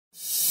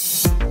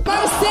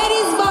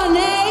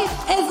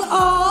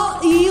are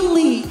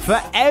elite.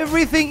 For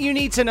everything you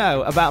need to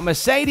know about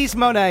Mercedes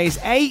Moné's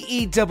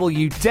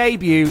AEW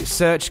debut,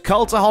 search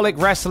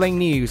Cultaholic Wrestling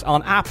News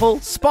on Apple,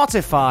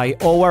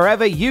 Spotify, or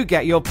wherever you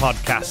get your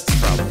podcasts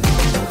from.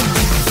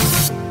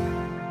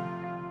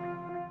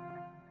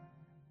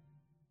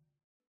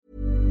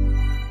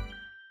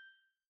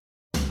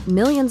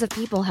 Millions of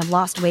people have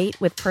lost weight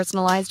with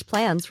personalized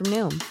plans from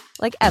Noom.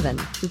 Like Evan,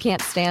 who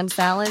can't stand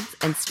salads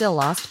and still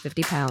lost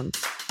 50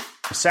 pounds.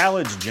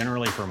 Salads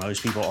generally for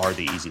most people are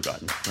the easy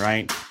button,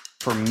 right?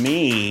 For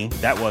me,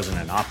 that wasn't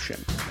an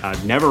option.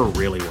 I never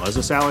really was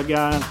a salad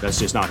guy. That's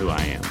just not who I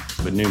am.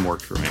 But Noom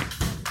worked for me.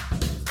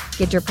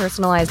 Get your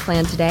personalized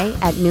plan today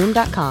at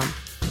Noom.com.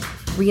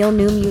 Real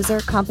Noom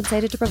user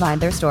compensated to provide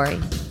their story.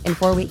 In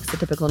 4 weeks, the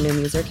typical Noom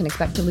user can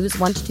expect to lose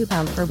 1 to 2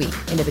 pounds per week.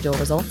 Individual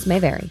results may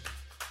vary.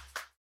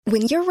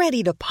 When you're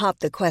ready to pop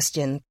the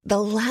question, the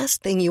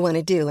last thing you want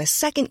to do is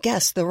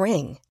second-guess the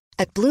ring.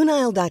 At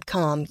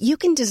BlueNile.com, you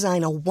can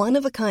design a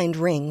one-of-a-kind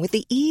ring with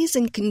the ease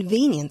and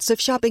convenience of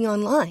shopping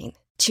online.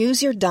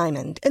 Choose your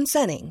diamond and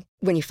setting.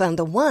 When you find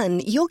the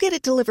one, you'll get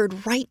it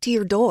delivered right to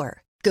your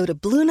door. Go to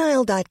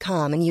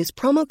BlueNile.com and use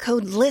promo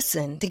code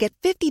LISTEN to get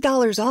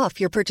 $50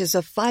 off your purchase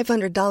of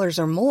 $500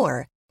 or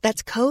more.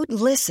 That's code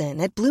LISTEN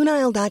at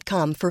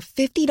BlueNile.com for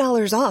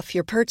 $50 off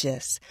your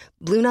purchase.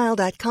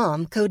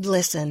 BlueNile.com, code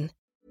LISTEN.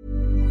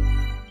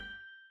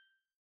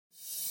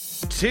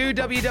 2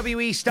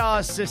 WWE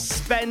stars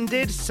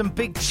suspended, some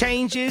big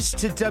changes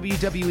to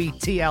WWE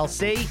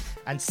TLC,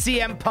 and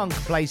CM Punk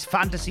plays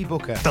fantasy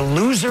booker. The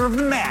loser of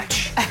the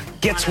match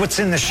gets what's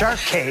in the shark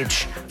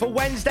cage. For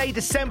Wednesday,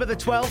 December the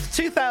 12th,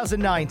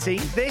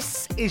 2019,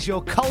 this is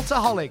your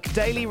Cultaholic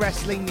Daily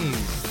Wrestling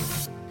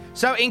News.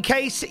 So in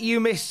case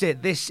you missed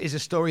it, this is a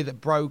story that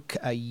broke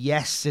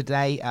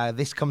yesterday.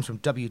 This comes from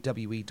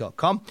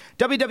WWE.com.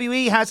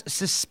 WWE has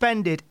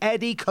suspended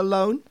Eddie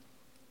Colon,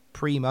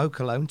 Primo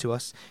Colon to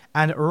us,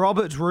 and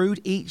Robert Roode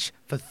each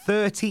for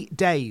 30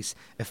 days,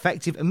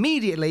 effective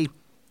immediately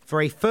for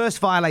a first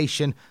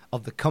violation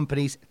of the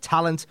company's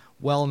talent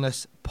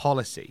wellness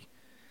policy.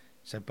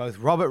 So both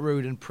Robert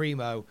Roode and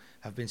Primo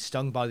have been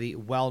stung by the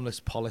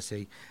wellness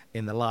policy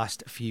in the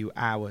last few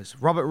hours.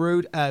 Robert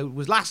Roode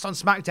was last on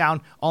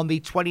SmackDown on the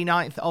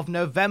 29th of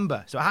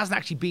November, so it hasn't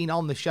actually been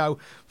on the show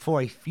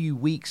for a few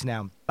weeks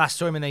now. Last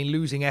saw him in a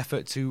losing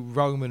effort to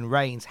Roman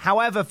Reigns.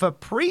 However, for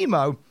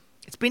Primo,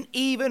 it's been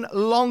even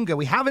longer.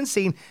 We haven't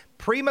seen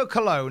Primo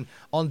Colon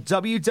on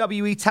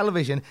WWE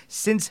television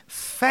since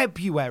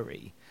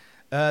February.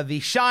 The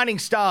Shining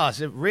Stars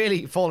have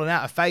really fallen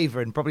out of favour,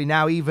 and probably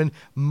now even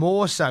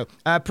more so.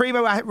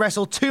 Primo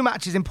wrestled 2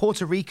 matches in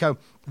Puerto Rico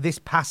this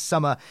past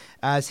summer,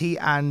 as he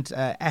and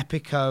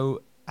Epico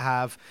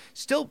have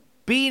still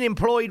been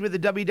employed with the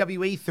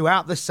WWE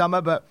throughout the summer,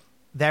 but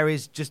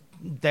there's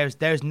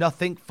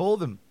nothing for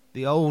them.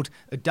 The old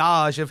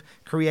adage of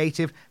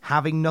creative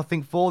having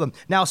nothing for them.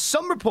 Now,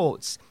 some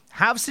reports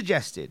have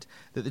suggested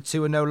that the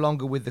two are no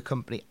longer with the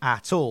company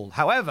at all.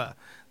 However,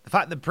 the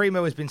fact that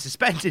Primo has been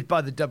suspended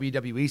by the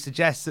WWE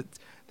suggests that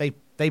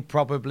they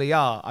probably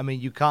are. I mean,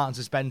 you can't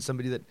suspend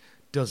somebody that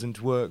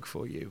doesn't work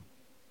for you.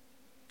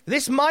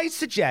 This might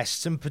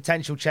suggest some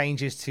potential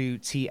changes to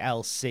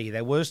TLC.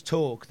 There was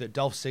talk that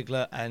Dolph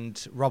Ziggler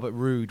and Robert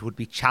Roode would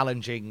be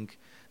challenging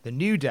the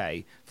New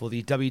Day for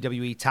the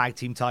WWE Tag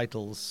Team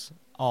titles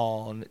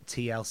on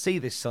TLC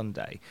this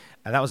Sunday.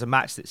 And that was a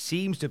match that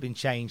seems to have been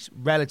changed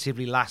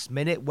relatively last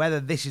minute. Whether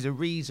this is a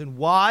reason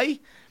why,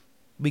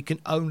 we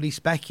can only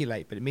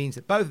speculate, but it means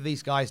that both of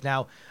these guys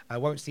now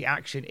won't see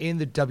action in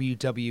the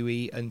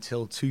WWE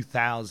until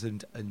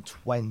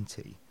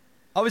 2020.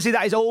 Obviously,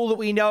 that is all that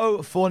we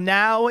know for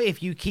now.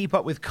 If you keep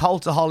up with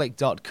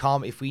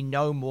Cultaholic.com, if we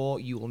know more,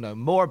 you will know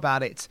more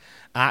about it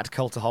at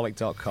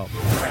Cultaholic.com.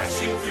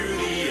 Crashing through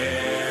the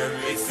air,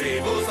 it's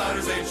tables,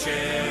 ladders, and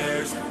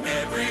chairs.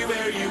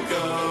 Everywhere you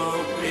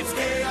go, it's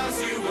chaos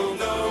you will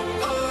know.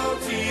 Oh,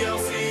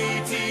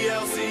 TLC,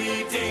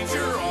 TLC,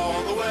 danger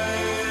all the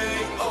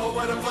way. Oh,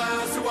 what a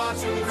blast to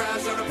watch them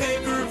crash on a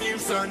pay-per-view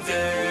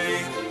Sunday.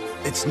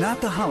 It's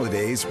not the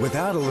holidays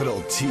without a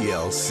little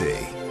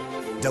TLC.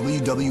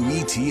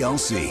 WWE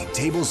TLC,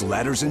 tables,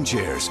 ladders, and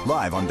chairs,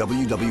 live on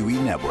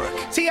WWE Network.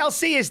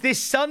 TLC is this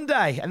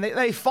Sunday, and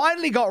they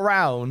finally got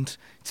round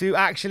to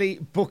actually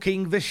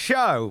booking the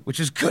show, which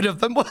was good of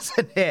them,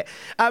 wasn't it?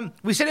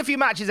 We've seen a few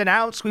matches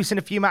announced. We've seen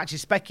a few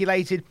matches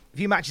speculated. A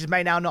few matches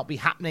may now not be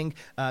happening.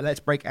 Let's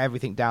break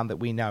everything down that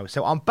we know.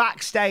 So on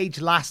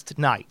Backstage last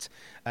night,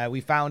 we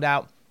found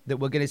out that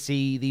we're going to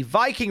see the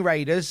Viking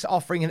Raiders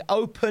offering an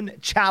open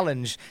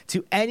challenge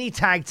to any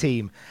tag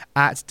team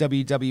at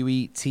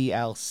WWE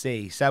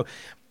TLC. So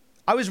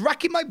I was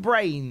racking my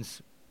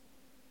brains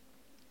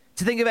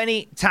to think of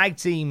any tag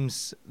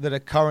teams that are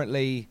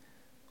currently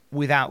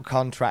without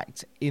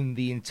contract in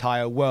the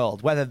entire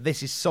world, whether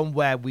this is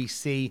somewhere we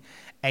see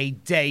a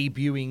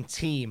debuting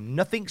team.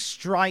 Nothing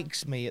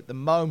strikes me at the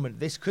moment.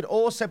 This could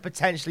also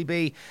potentially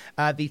be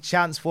the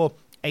chance for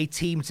a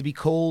team to be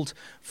called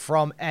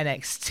from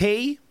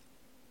NXT,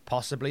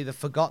 possibly the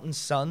Forgotten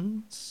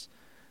Sons,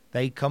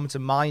 They come to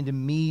mind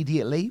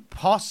immediately.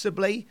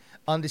 Possibly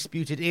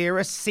Undisputed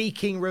Era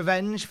seeking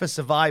revenge for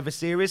Survivor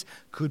Series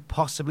could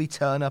possibly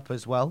turn up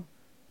as well.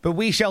 But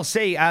we shall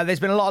see. There's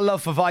been a lot of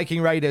love for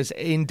Viking Raiders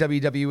in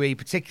WWE,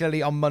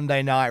 particularly on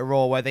Monday Night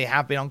Raw, where they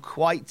have been on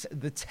quite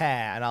the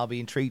tear, and I'll be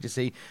intrigued to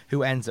see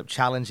who ends up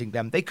challenging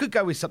them. They could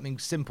go with something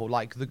simple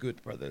like the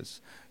Good Brothers,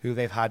 who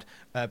they've had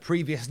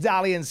previous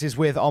dalliances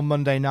with on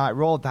Monday Night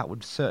Raw. That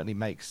would certainly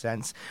make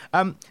sense.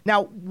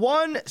 Now,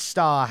 one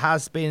star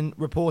has been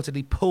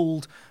reportedly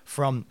pulled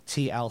from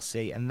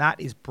TLC, and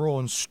that is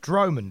Braun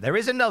Strowman. There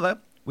is another,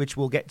 which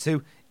we'll get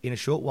to in a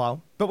short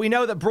while. But we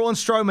know that Braun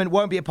Strowman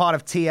won't be a part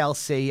of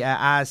TLC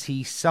as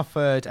he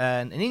suffered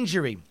an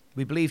injury,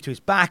 we believe, to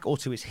his back or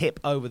to his hip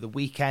over the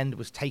weekend,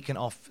 was taken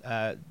off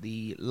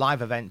the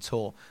live event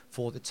tour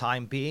for the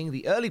time being.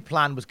 The early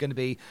plan was going to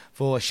be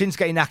for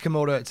Shinsuke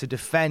Nakamura to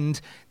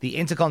defend the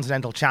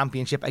Intercontinental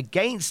Championship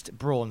against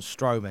Braun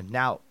Strowman.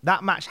 Now,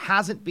 that match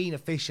hasn't been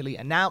officially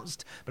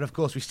announced, but of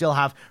course we still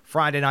have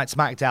Friday Night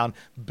SmackDown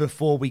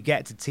before we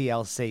get to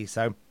TLC,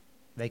 so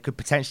they could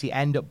potentially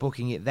end up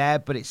booking it there,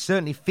 but it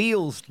certainly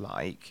feels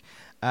like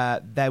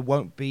there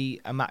won't be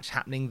a match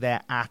happening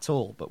there at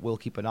all, but we'll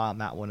keep an eye on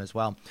that one as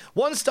well.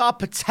 One star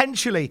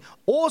potentially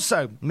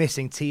also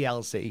missing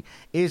TLC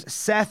is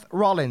Seth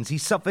Rollins. He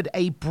suffered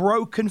a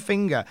broken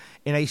finger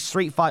in a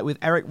street fight with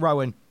Eric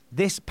Rowan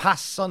this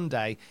past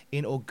Sunday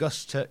in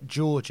Augusta,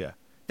 Georgia.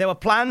 There were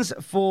plans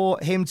for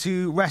him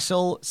to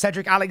wrestle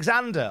Cedric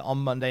Alexander on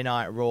Monday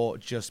Night Raw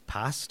just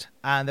past,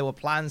 and there were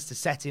plans to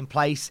set in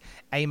place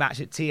a match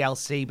at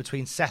TLC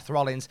between Seth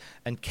Rollins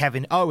and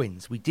Kevin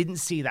Owens. We didn't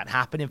see that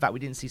happen. In fact, we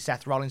didn't see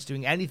Seth Rollins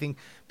doing anything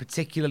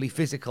particularly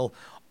physical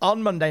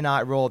on Monday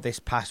Night Raw this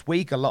past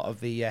week. A lot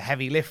of the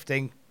heavy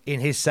lifting in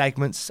his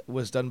segments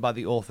was done by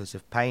the Authors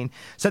of Pain.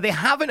 So they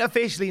haven't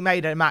officially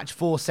made a match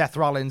for Seth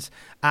Rollins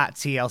at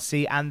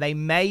TLC, and they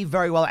may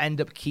very well end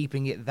up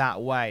keeping it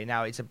that way.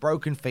 Now, it's a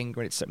broken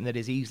finger, and it's something that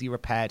is easily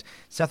repaired.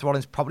 Seth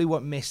Rollins probably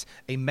won't miss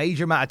a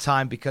major amount of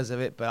time because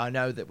of it, but I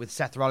know that with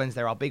Seth Rollins,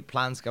 there are big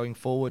plans going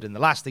forward, and the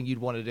last thing you'd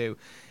want to do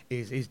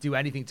is do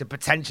anything to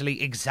potentially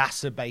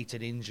exacerbate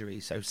an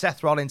injury. So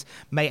Seth Rollins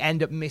may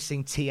end up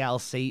missing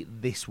TLC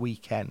this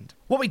weekend.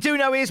 What we do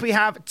know is we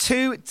have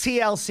 2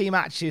 TLC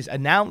matches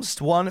announced,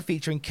 one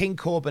featuring King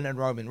Corbin and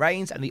Roman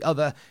Reigns, and the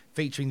other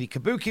featuring the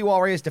Kabuki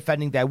Warriors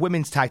defending their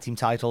women's tag team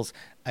titles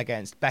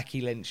against Becky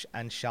Lynch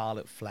and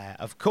Charlotte Flair.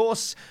 Of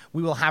course,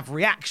 we will have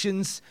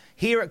reactions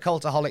here at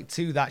Cultaholic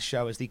to that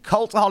show, as the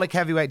Cultaholic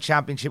Heavyweight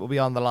Championship will be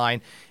on the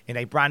line in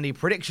a brand new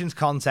predictions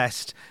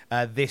contest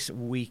this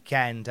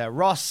weekend.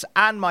 Ross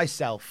and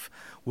myself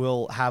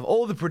will have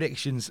all the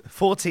predictions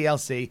for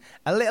TLC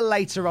a little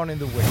later on in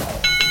the week.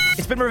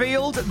 It's been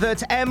revealed that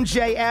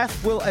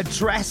MJF will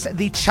address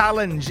the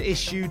challenge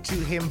issued to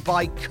him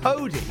by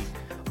Cody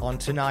on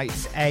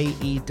tonight's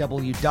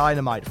AEW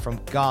Dynamite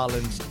from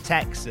Garland,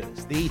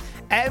 Texas. The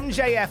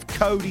MJF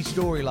Cody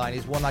storyline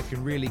is one I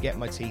can really get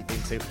my teeth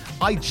into.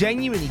 I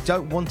genuinely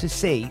don't want to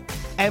see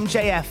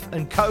MJF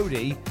and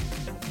Cody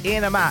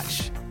in a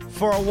match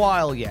for a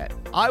while yet.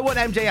 I want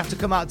MJF to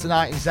come out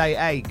tonight and say,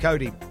 hey,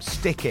 Cody,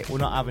 stick it, we're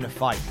not having a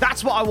fight.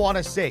 That's what I want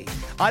to see.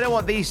 I don't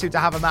want these two to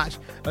have a match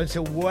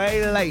until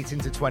way late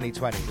into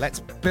 2020.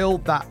 Let's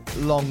build that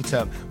long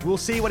term. We'll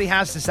see what he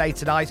has to say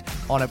tonight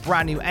on a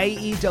brand new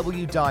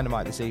AEW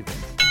Dynamite this evening.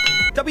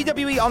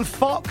 WWE on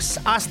Fox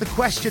asked the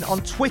question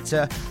on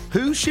Twitter,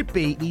 who should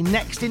be the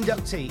next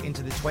inductee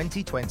into the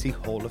 2020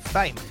 Hall of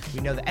Fame?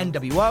 We know that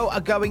NWO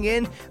are going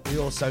in. We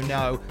also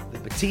know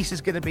that Batista's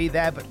going to be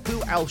there, but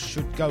who else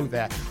should go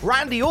there?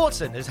 Randy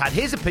Orton has had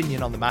his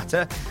opinion on the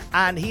matter,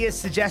 and he has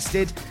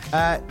suggested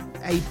a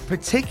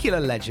particular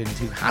legend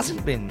who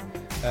hasn't been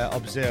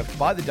observed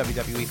by the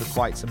WWE for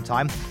quite some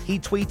time. He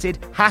tweeted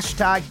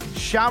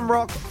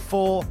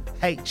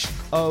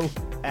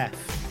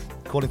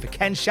 #Shamrock4HOF, calling for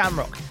Ken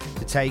Shamrock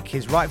to take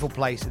his rightful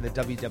place in the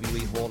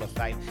WWE Hall of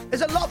Fame.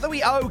 There's a lot that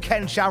we owe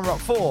Ken Shamrock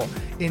for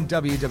in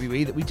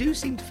WWE that we do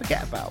seem to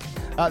forget about.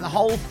 The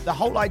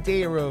whole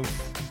idea of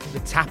the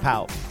tap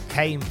out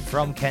came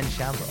from Ken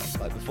Shamrock.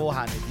 Like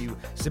beforehand, if you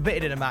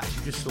submitted in a match,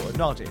 you just sort of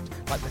nodded.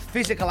 Like the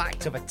physical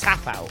act of a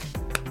tap out,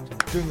 which I'm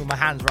doing with my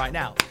hands right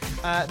now,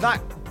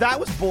 that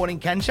was born in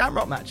Ken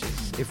Shamrock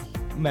matches, if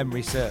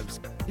memory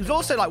serves. He was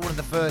also like one of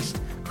the first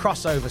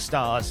crossover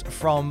stars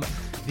from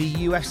the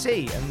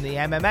UFC and the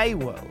MMA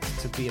world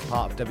to be a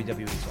part of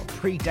WWE, sort of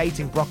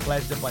predating Brock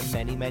Lesnar by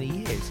many, many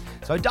years.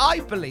 So I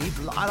believe,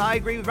 and I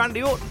agree with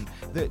Randy Orton,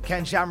 that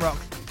Ken Shamrock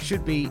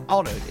should be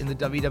honoured in the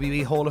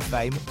WWE Hall of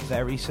Fame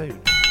very soon.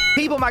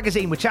 People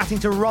magazine were chatting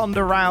to Ronda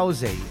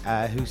Rousey,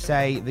 who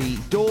say the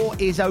door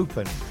is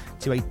open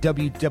to a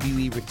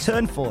WWE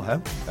return for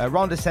her.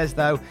 Ronda says,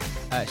 though,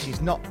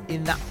 she's not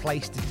in that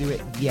place to do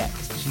it yet.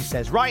 She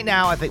says, right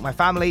now, I think my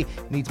family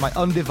needs my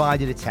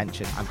undivided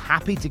attention. I'm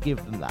happy to give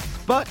them that.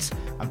 But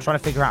I'm trying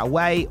to figure out a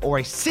way or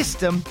a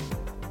system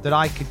that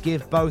I could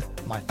give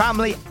both my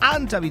family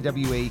and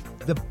WWE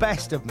the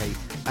best of me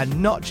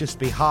and not just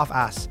be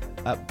half-ass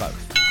at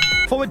both.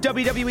 Former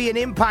WWE and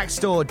Impact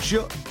star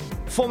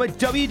Former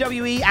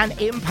WWE and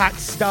Impact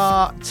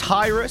star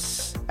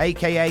Tyrus,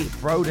 a.k.a.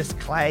 Brodus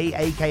Clay,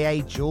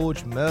 a.k.a.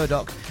 George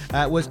Murdoch,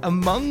 was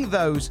among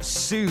those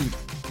sued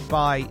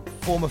by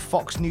former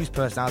Fox News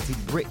personality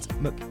Britt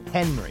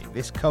McHenry.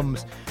 This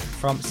comes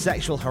from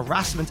sexual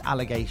harassment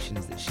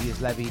allegations that she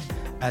has levied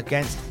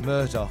against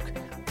Murdoch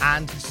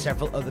and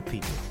several other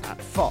people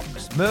at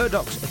Fox.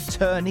 Murdoch's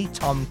attorney,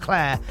 Tom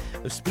Clare,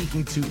 was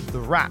speaking to The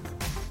Wrap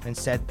and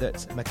said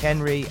that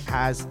McHenry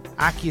has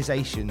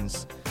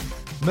accusations.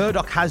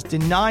 Murdoch has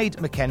denied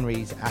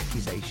McHenry's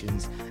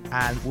accusations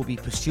and will be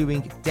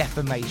pursuing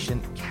defamation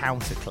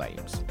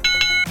counterclaims.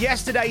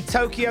 Yesterday,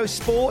 Tokyo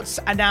Sports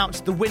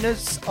announced the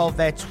winners of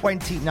their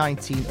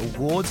 2019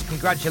 awards.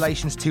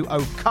 Congratulations to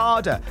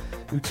Okada,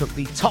 who took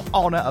the top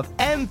honor of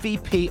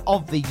MVP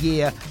of the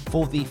Year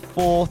for the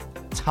fourth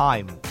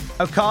time.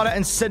 Okada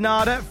and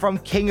Sanada from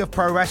King of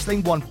Pro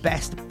Wrestling won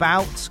Best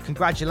Bout.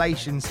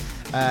 Congratulations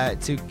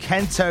to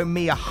Kento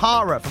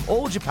Miyahara from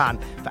All Japan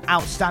for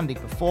outstanding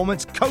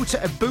performance. Kota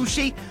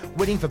Ibushi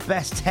winning for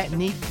Best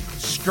Technique.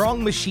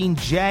 Strong Machine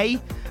J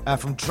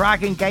from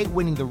Dragon Gate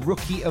winning the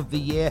Rookie of the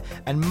Year.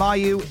 And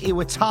Mayu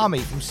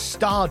Iwatani from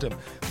Stardom,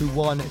 who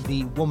won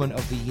the Woman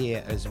of the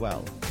Year as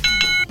well.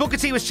 Booker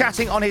T was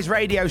chatting on his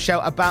radio show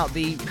about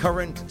the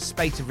current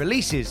spate of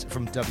releases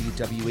from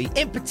WWE,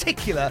 in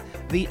particular,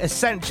 the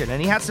Ascension,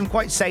 and he had some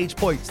quite sage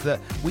points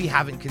that we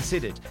haven't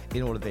considered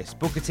in all of this.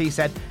 Booker T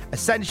said,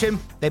 Ascension,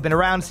 they've been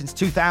around since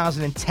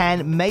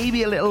 2010,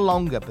 maybe a little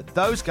longer, but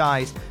those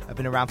guys have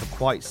been around for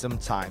quite some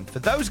time. For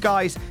those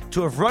guys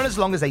to have run as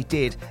long as they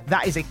did,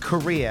 that is a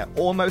career,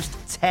 almost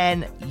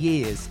 10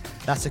 years.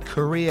 That's a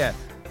career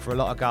for a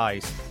lot of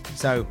guys.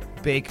 So,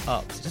 big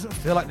ups. It doesn't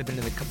feel like they've been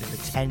in the company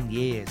for 10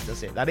 years,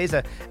 does it? That is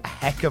a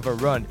heck of a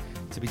run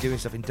to be doing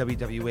stuff in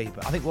WWE,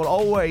 but I think we'll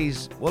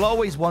always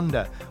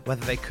wonder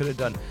whether they could have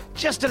done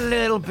just a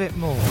little bit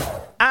more.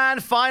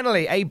 And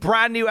finally, a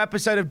brand new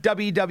episode of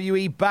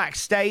WWE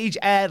Backstage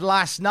aired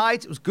last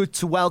night. It was good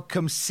to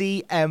welcome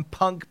CM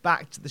Punk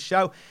back to the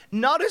show.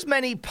 Not as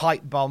many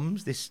pipe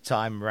bombs this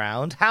time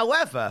round.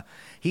 However,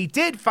 he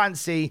did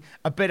fancy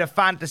a bit of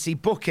fantasy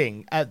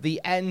booking at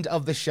the end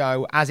of the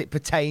show as it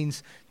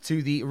pertains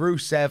to the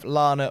Rusev,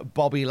 Lana,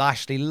 Bobby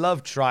Lashley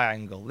love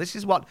triangle. This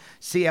is what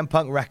CM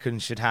Punk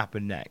reckons should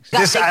happen next.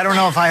 I don't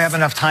know if I have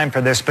enough time for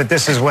this, but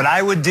this is what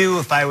I would do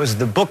if I was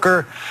the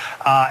booker,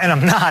 and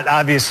I'm not,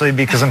 obviously,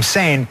 because I'm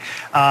sane.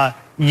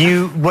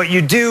 What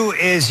you do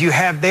is they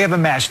have a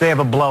match, they have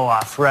a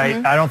blow-off, right?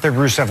 Mm-hmm. I don't think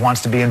Rusev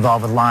wants to be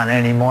involved with Lana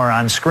anymore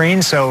on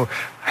screen, so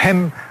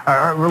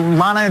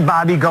Lana and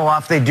Bobby go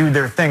off, they do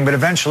their thing, but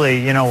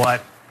eventually, you know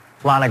what?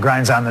 Lana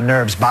grinds on the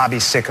nerves,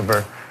 Bobby's sick of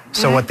her.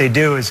 So what they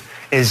do is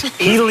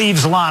he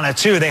leaves Lana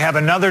too. They have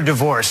another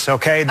divorce,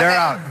 okay? They're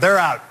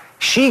out.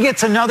 She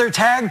gets another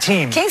tag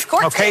team,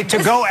 okay,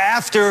 to go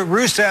after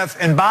Rusev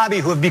and Bobby,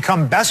 who have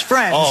become best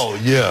friends. Oh,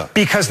 yeah.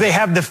 Because they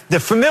have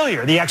the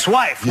familiar, the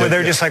ex-wife, where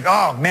they're just like,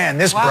 oh, man,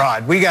 this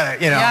broad, we got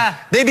to,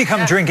 They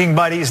become drinking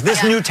buddies.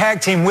 This new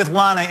tag team with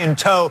Lana in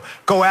tow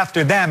go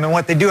after them. And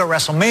what they do at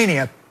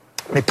WrestleMania,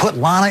 they put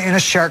Lana in a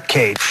shark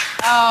cage.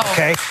 Oh,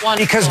 okay?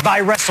 Wonderful. Because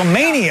by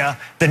WrestleMania,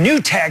 the new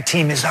tag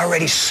team is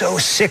already so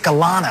sick of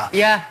Lana.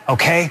 Yeah.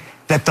 Okay?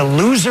 That the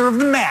loser of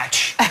the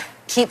match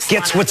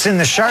gets what's in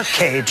the shark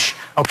cage.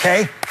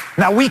 Okay?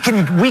 Now, we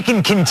can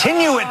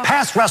continue it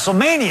past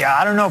WrestleMania.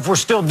 I don't know if we're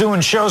still doing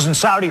shows in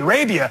Saudi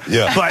Arabia.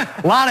 Yeah.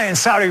 But Lana in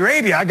Saudi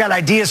Arabia, I got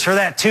ideas for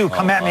that, too.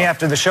 Come at me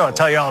after the show. I'll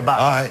tell you all about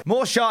it. All right.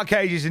 More shark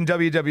cages in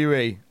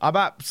WWE. I'm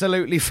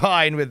absolutely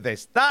fine with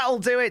this. That'll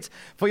do it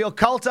for your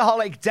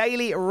Cultaholic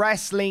Daily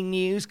Wrestling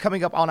News.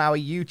 Coming up on our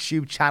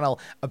YouTube channel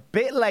a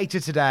bit later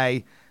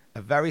today,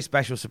 a very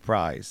special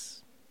surprise.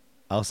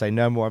 I'll say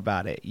no more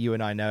about it. You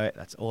and I know it.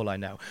 That's all I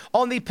know.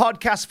 On the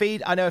podcast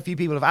feed, I know a few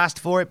people have asked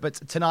for it, but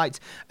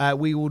tonight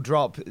we will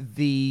drop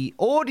the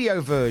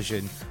audio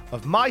version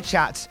of my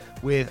chat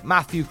with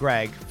Matthew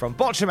Gregg from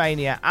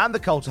Botchamania and the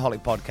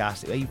Cultaholic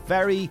podcast. A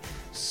very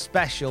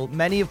special,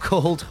 many have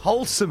called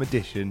wholesome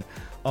edition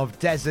of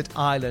Desert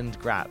Island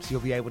Graps.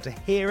 You'll be able to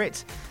hear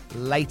it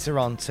later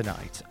on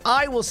tonight.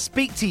 I will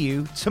speak to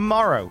you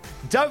tomorrow.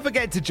 Don't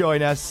forget to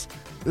join us.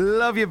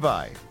 Love you.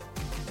 Bye.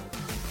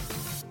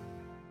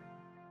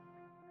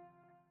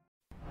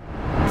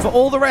 For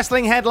all the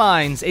wrestling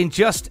headlines in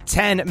just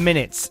 10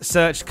 minutes,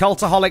 search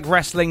Cultaholic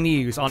Wrestling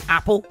News on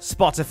Apple,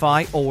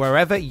 Spotify, or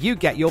wherever you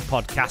get your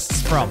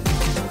podcasts from.